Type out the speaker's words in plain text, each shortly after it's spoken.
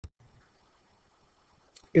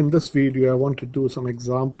In this video, I want to do some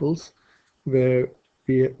examples where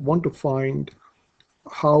we want to find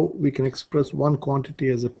how we can express one quantity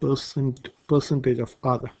as a percentage of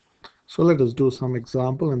other. So let us do some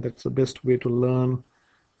example, and that's the best way to learn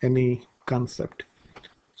any concept.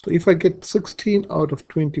 So if I get 16 out of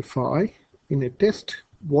 25 in a test,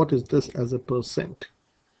 what is this as a percent?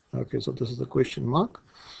 Okay, so this is the question mark.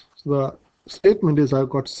 So the statement is I've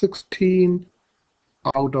got 16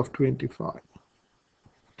 out of 25.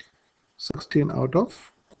 16 out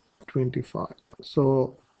of 25.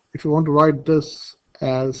 So if you want to write this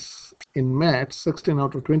as in maths, 16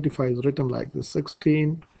 out of 25 is written like this: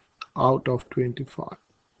 16 out of 25.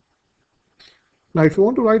 Now if you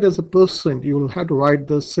want to write as a percent, you will have to write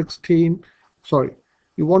this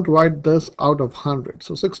you want to write this out of 100.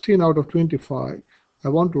 So 16 out of 25, I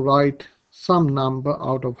want to write some number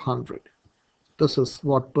out of 100. This is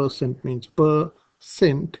what percent means.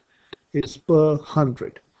 Percent is per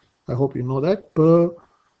 100. I hope you know that.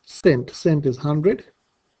 Cent is 100.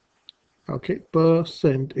 Okay,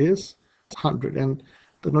 percent is 100, and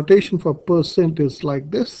the notation for percent is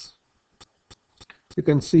like this. You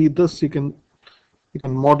can see this. You can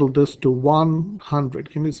model this to 100.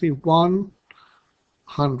 Can you see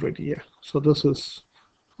 100 here? So this is,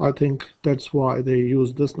 I think that's why they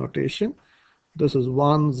use this notation. This is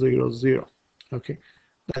 100. Okay,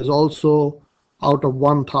 there's also out of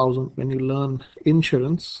 1000. When you learn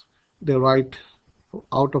insurance, they write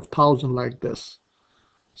out of 1000 like this.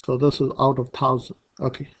 So this is out of 1000.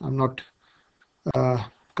 Okay, I'm not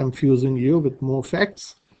confusing you with more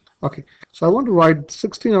facts. Okay, so I want to write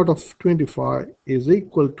 16 out of 25 is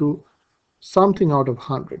equal to something out of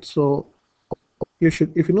 100. So you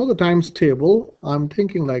should, if you know the times table, I'm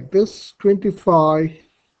thinking like this: 25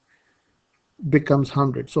 becomes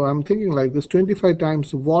 100. So I'm thinking like this: 25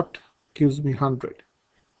 times what gives me 100?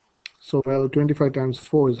 So well, 25 times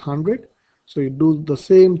 4 is 100. So you do the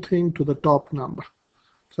same thing to the top number.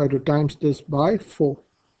 So I have to times this by 4.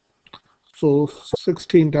 So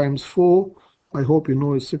 16 times 4, I hope you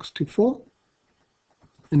know, is 64.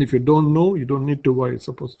 And if you don't know, you don't need to worry.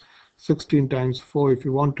 Suppose 16 times 4, if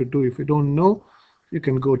you want to do, if you don't know, you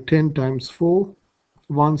can go 10 times 4.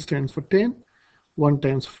 1 stands for 10. 1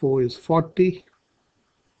 times 4 is 40.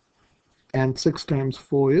 And 6 times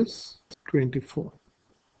 4 is 24.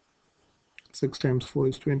 6 times 4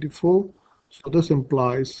 is 24. So this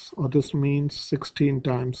implies, or this means 16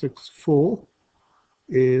 times 4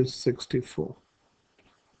 is 64.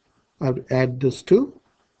 I have to add this to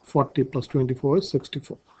 40 plus 24 is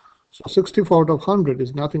 64. So 64 out of 100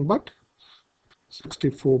 is nothing but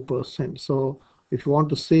 64%. So if you want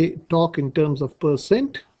to talk in terms of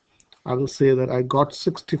percent, I will say that I got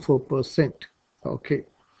 64%. Okay.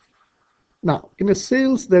 Now, in a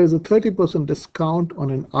sales, there is a 30% discount on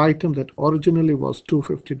an item that originally was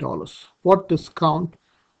 $250. What is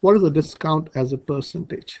the discount as a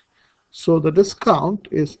percentage? So the discount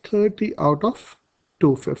is 30 out of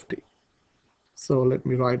 250. So let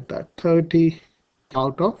me write that: 30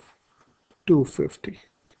 out of 250.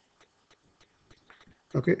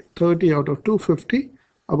 Okay, 30 out of 250.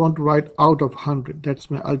 I want to write out of 100. That's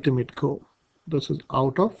my ultimate goal. This is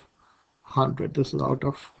out of 100. This is out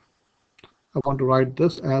of, I want to write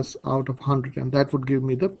this as out of 100, and that would give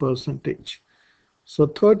me the percentage. So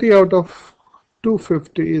 30 out of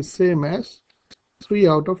 250 is same as 3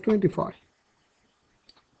 out of 25.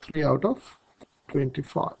 3 out of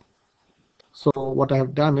 25. So what I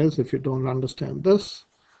have done is, if you don't understand this,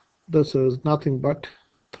 this is nothing but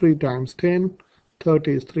 3 times 10.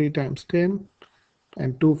 30 is 3 times 10,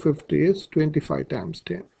 and 250 is 25 times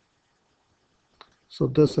 10. So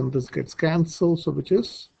this and this gets cancelled, so which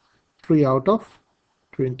is 3 out of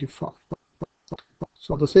 25.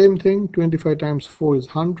 So the same thing, 25 times 4 is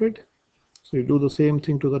 100. So you do the same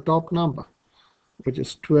thing to the top number, which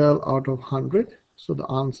is 12 out of 100. So the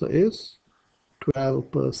answer is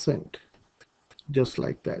 12%, just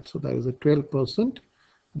like that. So there is a 12%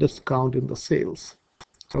 discount in the sales.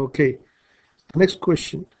 Okay, next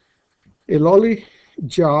question. A lolly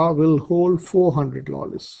jar will hold 400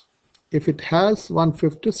 lollies. If it has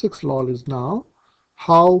 156 lollies now,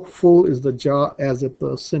 how full is the jar as a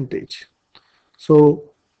percentage? So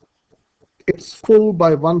it's full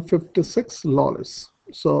by 156 lollies.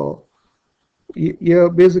 So here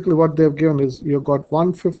basically what they've given is you've got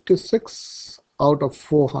 156 out of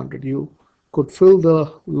 400. You could fill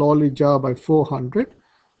the lolly jar by 400,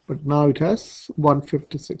 but now it has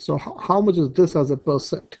 156. So how much is this as a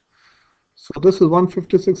percent? So this is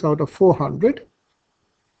 156 out of 400.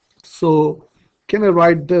 So can I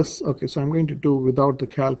write this? Okay, so I'm going to do without the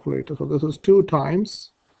calculator. So this is 2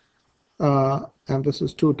 times, and this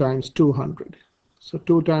is 2 times 200. So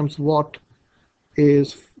 2 times what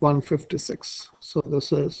is 156. So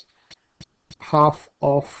this is half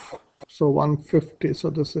of, so 150.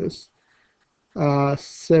 So this is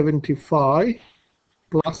 75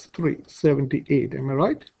 plus 3, 78. Am I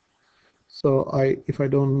right? So if I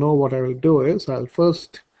don't know, what I will do is I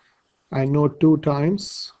know 2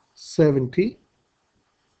 times 70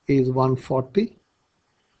 is 140.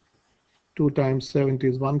 2 times 70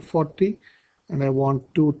 is 140, and I want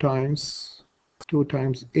 2 times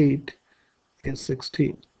 8 is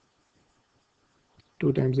 16.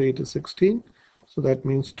 2 times 8 is 16. So that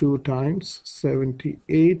means 2 times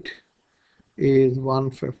 78 is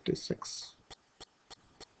 156.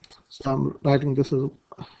 So I'm writing this as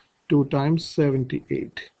 2 times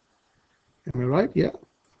 78. Am I right? Yeah.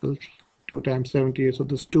 2 times 78. So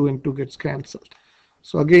this 2 and 2 gets cancelled.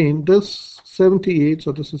 So again, this 78.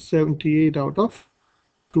 So this is 78 out of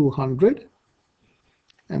 200.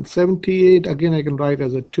 And 78, again, I can write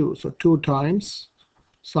as a 2. So 2 times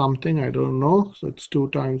something, I don't know. So it's 2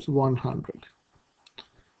 times 100.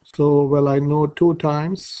 So, well, I know 2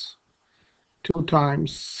 times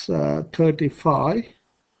 35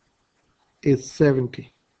 is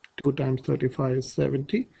 70. 2 times 35 is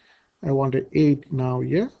 70. I want an 8 now,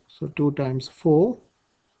 yeah. So 2 times 4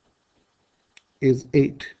 is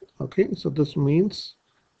 8. Okay, so this means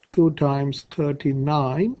 2 times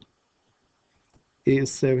 39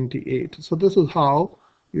 is 78. So this is how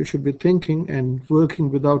you should be thinking and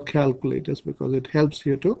working without calculators, because it helps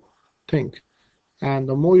you to think. And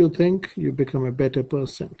the more you think, you become a better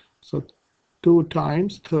person. So 2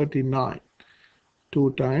 times 39.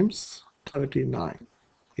 2 times 39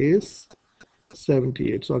 is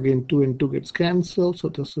 78. So again, 2 and 2 gets cancelled. So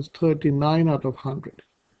this is 39 out of 100.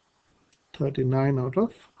 39 out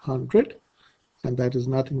of 100. And that is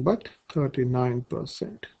nothing but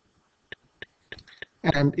 39%.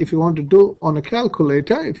 And if you want to do on a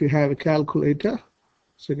calculator, if you have a calculator,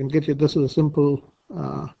 so you can get it, this is a simple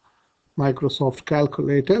Microsoft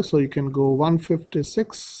calculator. So you can go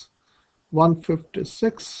 156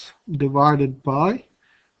 divided by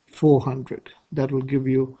 400. That will give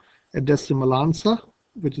you a decimal answer,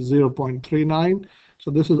 which is 0.39. So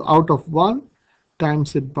this is out of 1,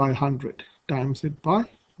 times it by 100. Times it by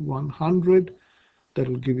 100. That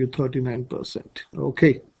will give you 39%.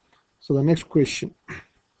 Okay. So the next question.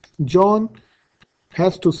 John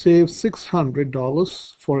has to save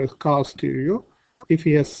 $600 for a car stereo. If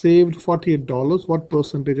he has saved $48, what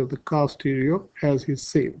percentage of the car stereo has he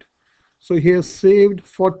saved? So he has saved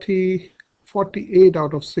 48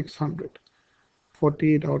 out of 600.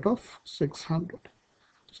 48 out of 600.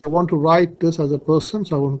 So I want to write this as a person.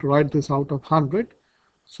 So I want to write this out of 100.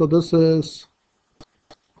 So this is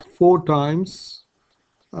 4 times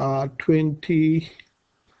 20,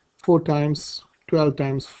 4 times 12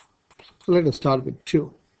 times. So let us start with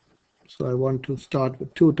 2. So I want to start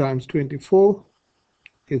with 2 times 24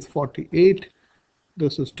 is 48.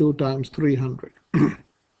 This is 2 times 300.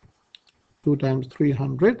 2 times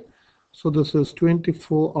 300. So this is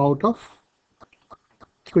 24 out of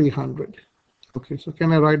 300. Okay, so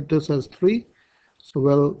can I write this as 3? So,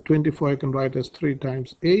 well, 24 I can write as 3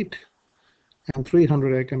 times 8. And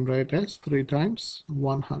 300 I can write as 3 times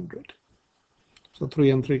 100. So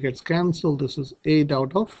 3 and 3 gets cancelled. This is 8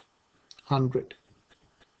 out of 100.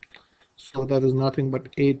 So that is nothing but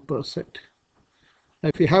 8%. Now,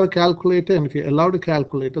 if you have a calculator and if you're allowed a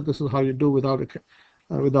calculator, this is how you do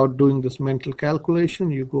without doing this mental calculation.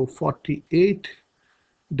 You go 48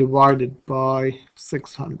 divided by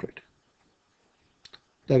 600.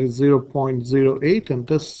 That is 0.08, and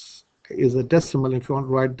this is a decimal. If you want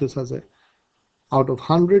to write this as a out of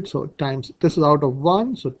 100, so times, this is out of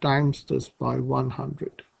 1, so times this by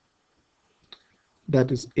 100.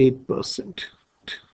 That is 8%.